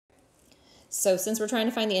So since we're trying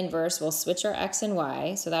to find the inverse, we'll switch our x and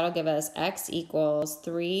y. So that'll give us x equals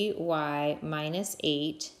 3y minus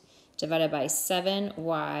 8 divided by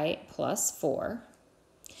 7y plus 4.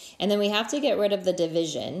 And then we have to get rid of the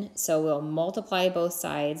division. So we'll multiply both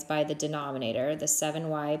sides by the denominator, the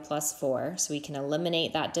 7y plus 4, so we can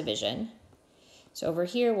eliminate that division. So over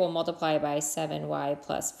here, we'll multiply by 7y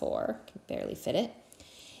plus 4. Can barely fit it.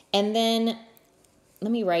 And then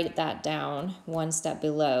let me write that down one step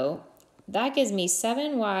below. That gives me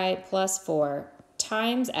 7y plus 4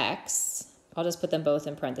 times x. I'll just put them both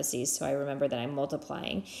in parentheses so I remember that I'm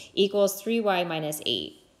multiplying, equals 3y minus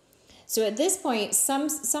 8. So at this point,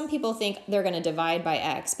 some people think they're going to divide by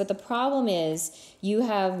x, but the problem is you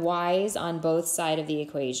have y's on both sides of the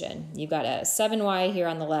equation. You've got a 7y here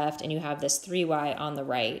on the left, and you have this 3y on the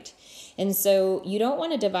right. And so you don't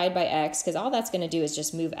want to divide by x, because all that's going to do is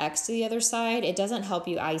just move x to the other side. It doesn't help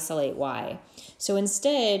you isolate y. So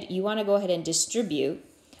instead, you want to go ahead and distribute.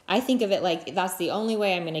 I think of it like that's the only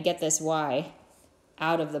way I'm going to get this y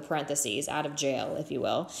out of the parentheses, out of jail, if you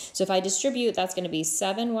will. So if I distribute, that's going to be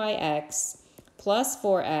 7yx plus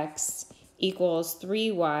 4x equals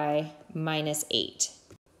 3y minus 8.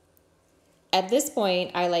 At this point,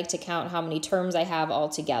 I like to count how many terms I have all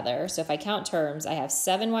together. So if I count terms, I have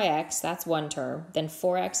 7yx, that's one term, then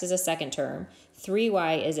 4x is a second term,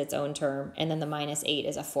 3y is its own term, and then the minus 8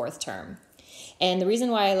 is a fourth term. And the reason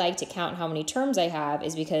why I like to count how many terms I have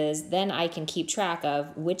is because then I can keep track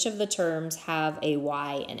of which of the terms have a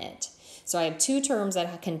y in it. So I have two terms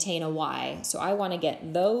that contain a y, so I want to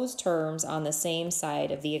get those terms on the same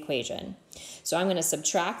side of the equation. So I'm going to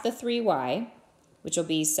subtract the 3y, which will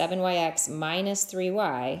be 7yx minus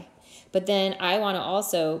 3y, but then I want to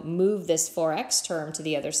also move this 4x term to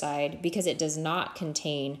the other side because it does not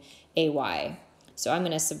contain a y. So I'm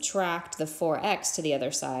going to subtract the 4x to the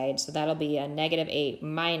other side, so that'll be a negative 8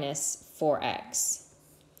 minus 4x.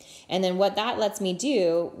 And then what that lets me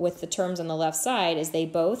do with the terms on the left side is they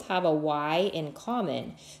both have a y in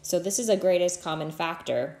common. So this is a greatest common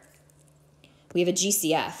factor. We have a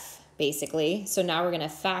GCF, basically. So now we're going to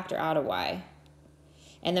factor out a y.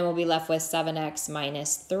 And then we'll be left with 7x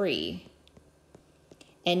minus 3.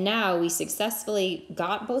 And now we successfully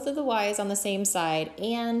got both of the y's on the same side,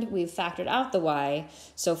 and we've factored out the y.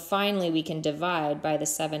 So finally we can divide by the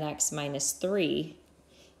 7x minus 3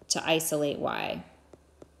 to isolate y.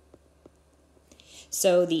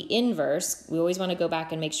 So the inverse, we always want to go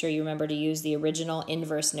back and make sure you remember to use the original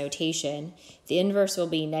inverse notation. The inverse will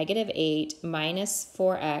be negative 8 minus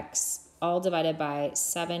 4x, all divided by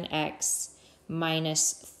 7x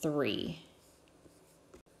minus 3.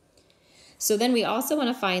 So then we also want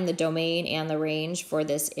to find the domain and the range for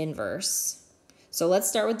this inverse. So let's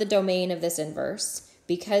start with the domain of this inverse.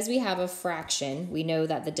 Because we have a fraction, we know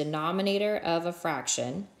that the denominator of a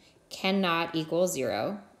fraction cannot equal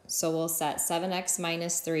 0. So we'll set 7x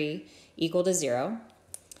minus 3 equal to 0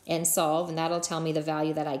 and solve, and that'll tell me the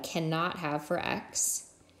value that I cannot have for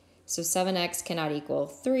x. So 7x cannot equal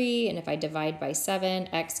 3, and if I divide by 7,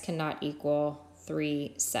 x cannot equal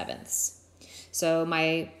 3/7. So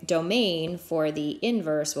my domain for the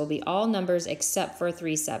inverse will be all numbers except for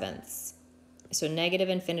 3/7. So negative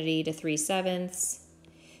infinity to 3/7,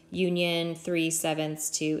 union 3/7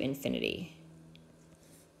 to infinity.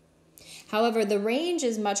 However, the range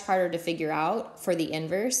is much harder to figure out for the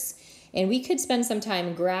inverse, and we could spend some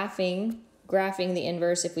time graphing the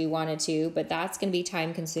inverse if we wanted to, but that's going to be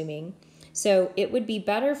time consuming. So it would be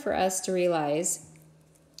better for us to realize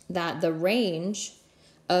that the range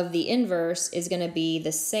of the inverse is going to be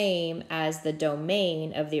the same as the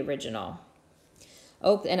domain of the original.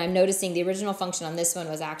 Oh, and I'm noticing the original function on this one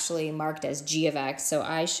was actually marked as g of x, so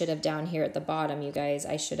I should have down here at the bottom, you guys,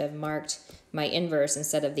 I should have marked my inverse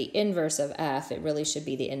instead of the inverse of f. It really should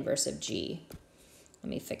be the inverse of g. Let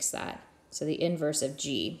me fix that. So the inverse of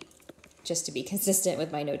g, just to be consistent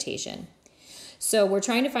with my notation. So we're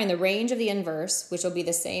trying to find the range of the inverse, which will be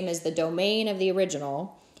the same as the domain of the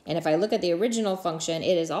original. And if I look at the original function,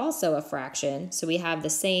 it is also a fraction. So we have the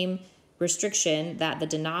same restriction that the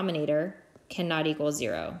denominator cannot equal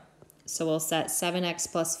 0. So we'll set 7x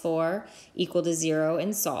plus 4 equal to 0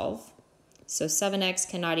 and solve. So 7x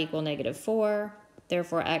cannot equal negative 4.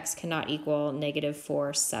 Therefore, x cannot equal negative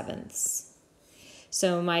 4/7.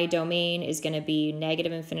 So my domain is going to be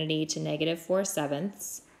negative infinity to negative 4/7,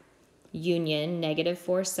 union negative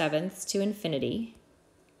 4/7 to infinity.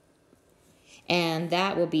 And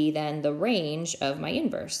that will be then the range of my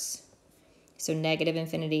inverse. So negative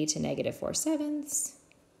infinity to negative 4/7,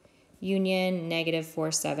 union negative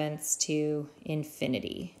 4/7 to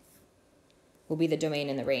infinity will be the domain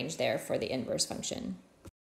and the range there for the inverse function.